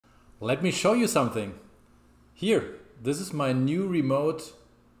Let me show you something. Here, this is my new remote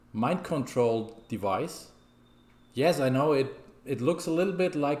mind control device. Yes, I know it looks a little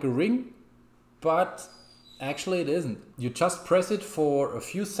bit like a ring, but actually it isn't. You just press it for a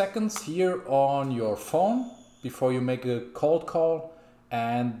few seconds here on your phone before you make a cold call,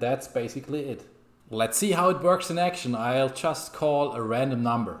 and that's basically it. Let's see how it works in action. I'll just call a random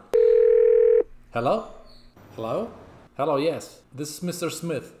number. Hello? Hello? Hello, yes. This is Mr.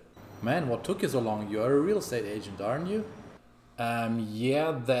 Smith. Man, what took you so long? You're a real estate agent, aren't you?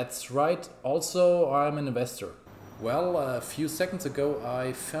 Yeah, that's right. Also, I'm an investor. Well, a few seconds ago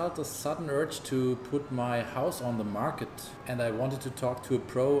I felt a sudden urge to put my house on the market, and I wanted to talk to a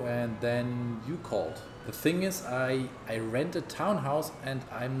pro, and then you called. The thing is, I rent a townhouse and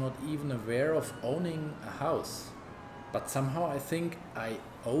I'm not even aware of owning a house. But somehow I think I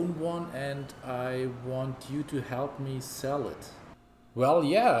own one and I want you to help me sell it. Well,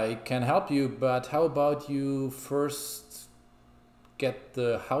 yeah, I can help you, but how about you first get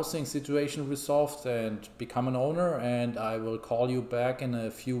the housing situation resolved and become an owner, and I will call you back in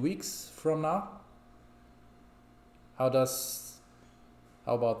a few weeks from now? How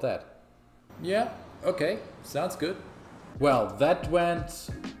about that? Yeah, okay, sounds good. Well, that went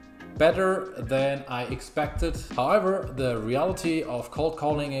better than I expected. However, the reality of cold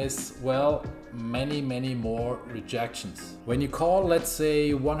calling is, well, many more rejections. When you call, let's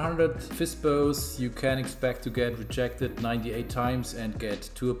say 100 FISBOs, you can expect to get rejected 98 times and get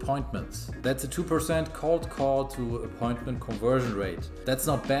 2 appointments. That's a 2% cold call to appointment conversion rate. That's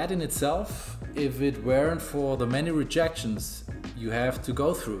not bad in itself if it weren't for the many rejections you have to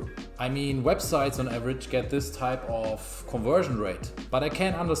go through. I mean, websites on average get this type of conversion rate, but I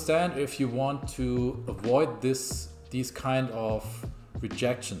can understand if you want to avoid these kind of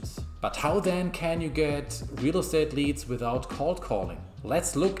rejections. But how then can you get real estate leads without cold calling?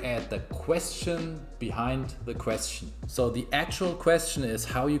 Let's look at the question behind the question. So the actual question is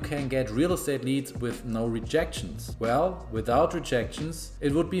how you can get real estate leads with no rejections. Well, without rejections,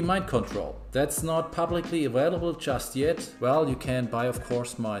 it would be mind control. That's not publicly available just yet. Well, you can buy, of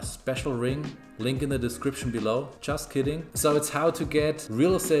course, my special ring. Link in the description below. Just kidding. So it's how to get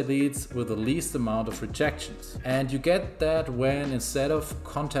real estate leads with the least amount of rejections. And you get that when instead of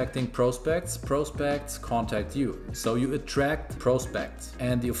contacting prospects contact you. So you attract prospects.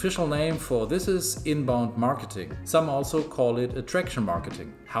 And the official name for this is inbound marketing. Some also call it attraction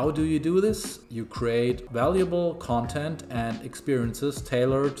marketing. How do you do this? You create valuable content and experiences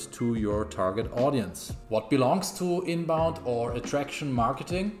tailored to your target audience. What belongs to inbound or attraction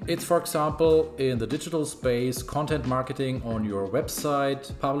marketing? It's, for example, in the digital space, content marketing on your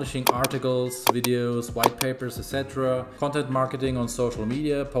website, publishing articles, videos, white papers, etc. Content marketing on social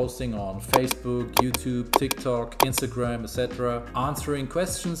media, posting on Facebook, YouTube, TikTok, Instagram, etc. Answering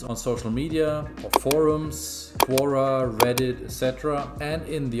questions on social media or forums, Quora, Reddit, etc. And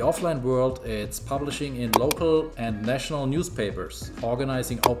in the offline world, it's publishing in local and national newspapers,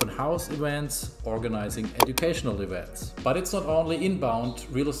 organizing open house events, organizing educational events. But it's not only inbound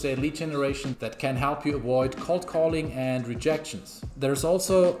real estate lead generation that can help you avoid cold calling and rejections. There's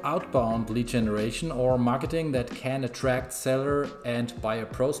also outbound lead generation or marketing that can attract seller and buyer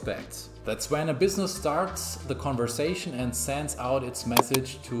prospects. That's when a business starts the conversation and sends out its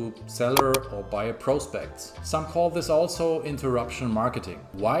message to seller or buyer prospects. Some call this also interruption marketing.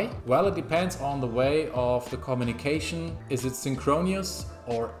 Why? Well, it depends on the way of the communication. Is it synchronous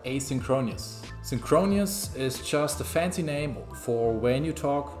or asynchronous? Synchronous is just a fancy name for when you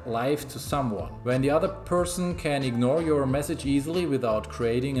talk live to someone. When the other person can ignore your message easily without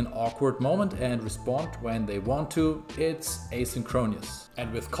creating an awkward moment and respond when they want to, it's asynchronous.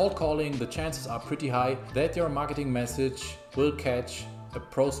 And with cold calling, the chances are pretty high that your marketing message will catch a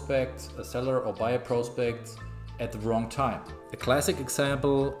prospect, a seller or buyer prospect at the wrong time. A classic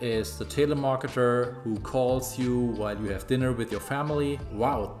example is the telemarketer who calls you while you have dinner with your family.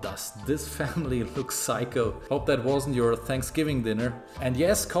 Wow, does this family look psycho? Hope that wasn't your Thanksgiving dinner. And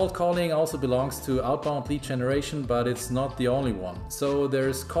yes, cold calling also belongs to outbound lead generation, but it's not the only one. So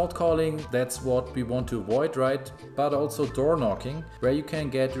there's cold calling, that's what we want to avoid, right? But also door knocking, where you can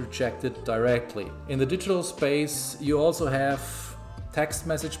get rejected directly. In the digital space, you also have text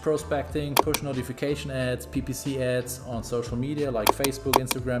message prospecting, push notification ads, PPC ads on social media like Facebook,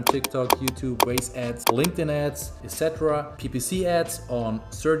 Instagram, TikTok, YouTube, Waze ads, LinkedIn ads, etc. PPC ads on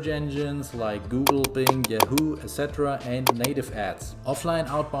search engines like Google, Bing, Yahoo, etc. and native ads. Offline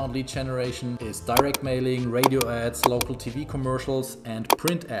outbound lead generation is direct mailing, radio ads, local TV commercials and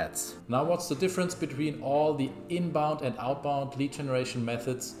print ads. Now what's the difference between all the inbound and outbound lead generation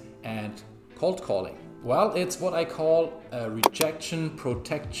methods and cold calling? Well, it's what I call a rejection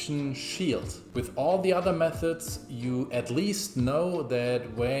protection shield. With all the other methods, you at least know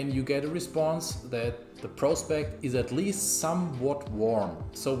that when you get a response that the prospect is at least somewhat warm.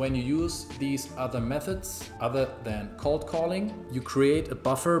 So when you use these other methods, other than cold calling, you create a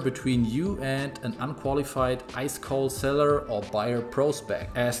buffer between you and an unqualified ice cold seller or buyer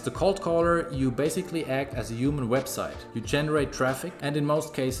prospect. As the cold caller, you basically act as a human website. You generate traffic, and in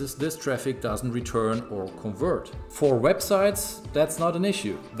most cases, this traffic doesn't return or convert. For websites, that's not an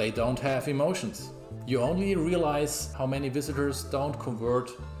issue. They don't have emotions. You only realize how many visitors don't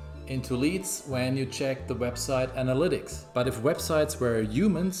convert into leads when you check the website analytics. But if websites were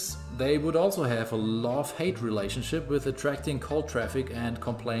humans, they would also have a love-hate relationship with attracting cold traffic and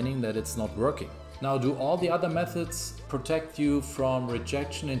complaining that it's not working. Now, do all the other methods protect you from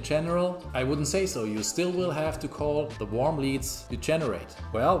rejection in general? I wouldn't say so. You still will have to call the warm leads you generate.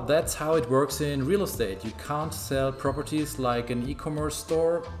 Well, that's how it works in real estate. You can't sell properties like an e-commerce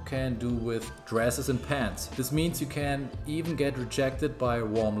store can do with dresses and pants. This means you can even get rejected by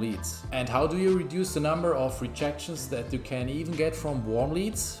warm leads. And how do you reduce the number of rejections that you can even get from warm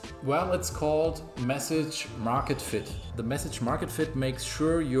leads? Well, it's called message market fit. The message market fit makes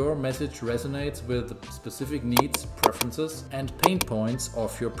sure your message resonates with the specific needs, preferences and pain points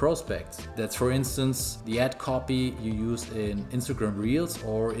of your prospects. That's, for instance, the ad copy you use in Instagram Reels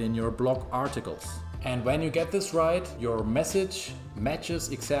or in your blog articles. And when you get this right, your message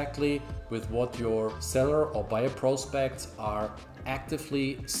matches exactly with what your seller or buyer prospects are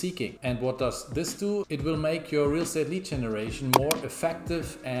actively seeking. And what does this do? It will make your real estate lead generation more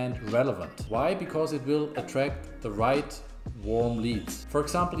effective and relevant. Why? Because it will attract the right warm leads. For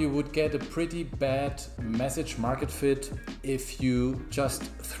example, you would get a pretty bad message market fit if you just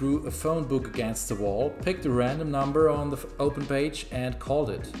threw a phone book against the wall, picked a random number on the open page and called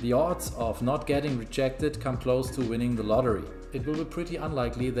it. The odds of not getting rejected come close to winning the lottery. It will be pretty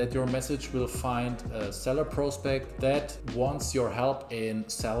unlikely that your message will find a seller prospect that wants your help in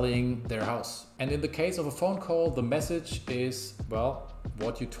selling their house. And in the case of a phone call, the message is, well,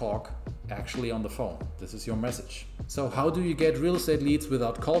 what you talk actually on the phone. This is your message. So how do you get real estate leads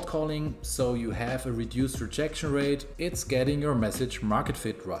without cold calling so you have a reduced rejection rate? It's getting your message market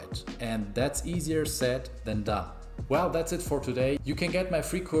fit right. And that's easier said than done. Well, that's it for today. You can get my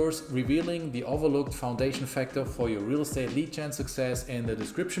free course revealing the overlooked foundation factor for your real estate lead gen success in the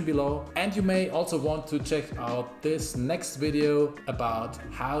description below. And you may also want to check out this next video about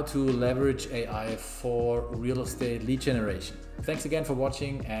how to leverage AI for real estate lead generation. Thanks again for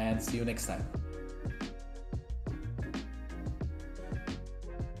watching and see you next time.